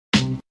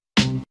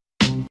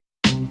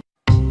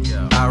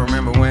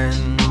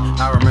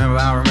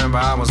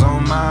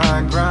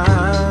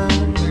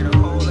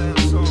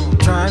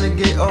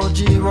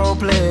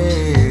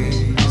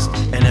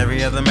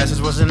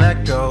was an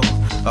echo,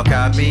 a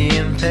copy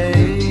and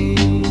paste.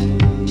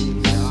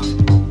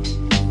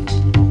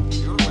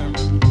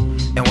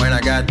 And when I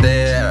got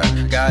there,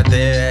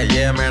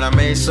 yeah man, I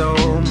made so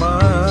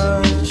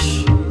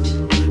much.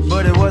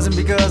 But it wasn't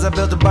because I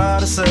built a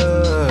body such.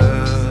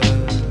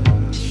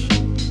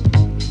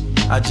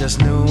 I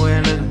just knew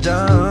when to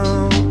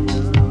dump.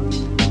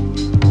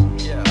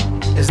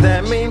 Is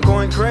that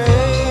memecoin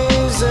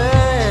crazy?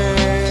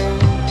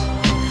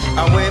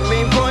 I went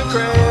memecoin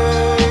crazy.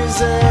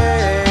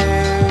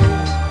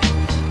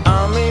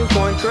 I'm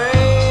memecoin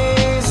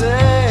crazy.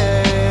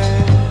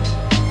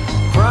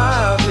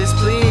 Profits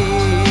please.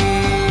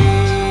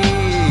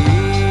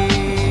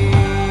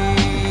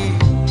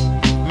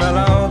 Well, I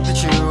hope that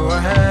you are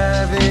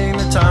having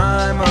the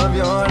time of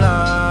your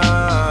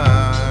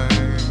life.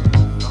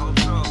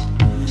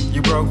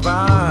 You broke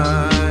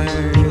by.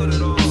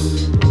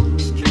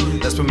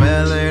 That's for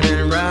melon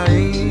and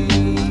rice.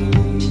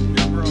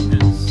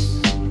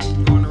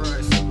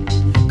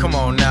 Come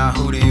on now,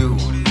 who do you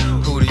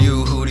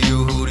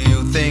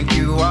think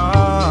you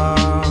are?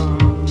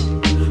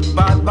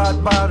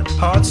 Bot,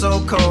 heart so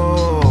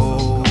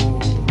cold.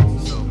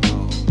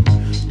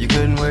 You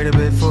couldn't wait a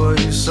bit for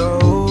you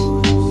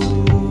sold.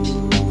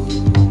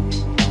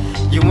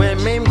 You went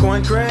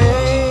memecoin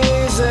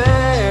crazy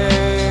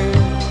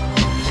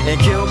and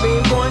killed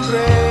memecoin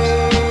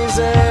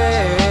crazy.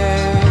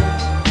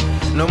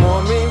 No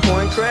more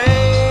memecoin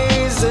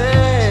crazy.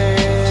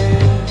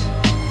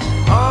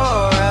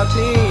 R.I.P.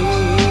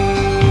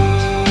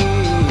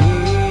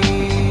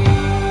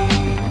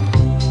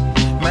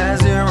 Mad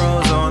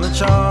zeros on the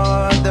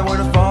chart that would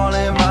have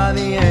fallen by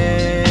the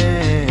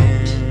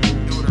end.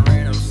 It would have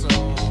rained up so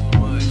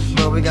much.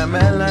 But we got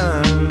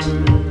Melon,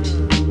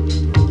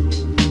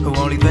 who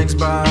only thinks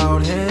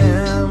about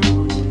him.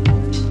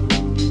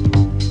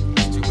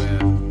 It's too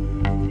bad.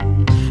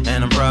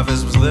 And the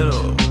profits was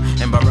little.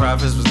 And by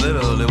profits was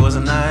little, it was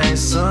a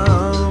nice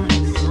sum.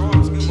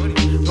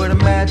 But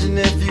imagine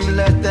if you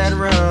let that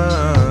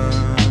run.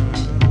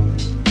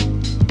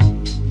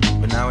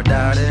 But now it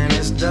died and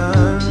it's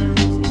done.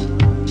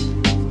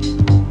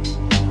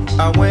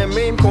 I went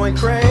memecoin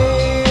crazy.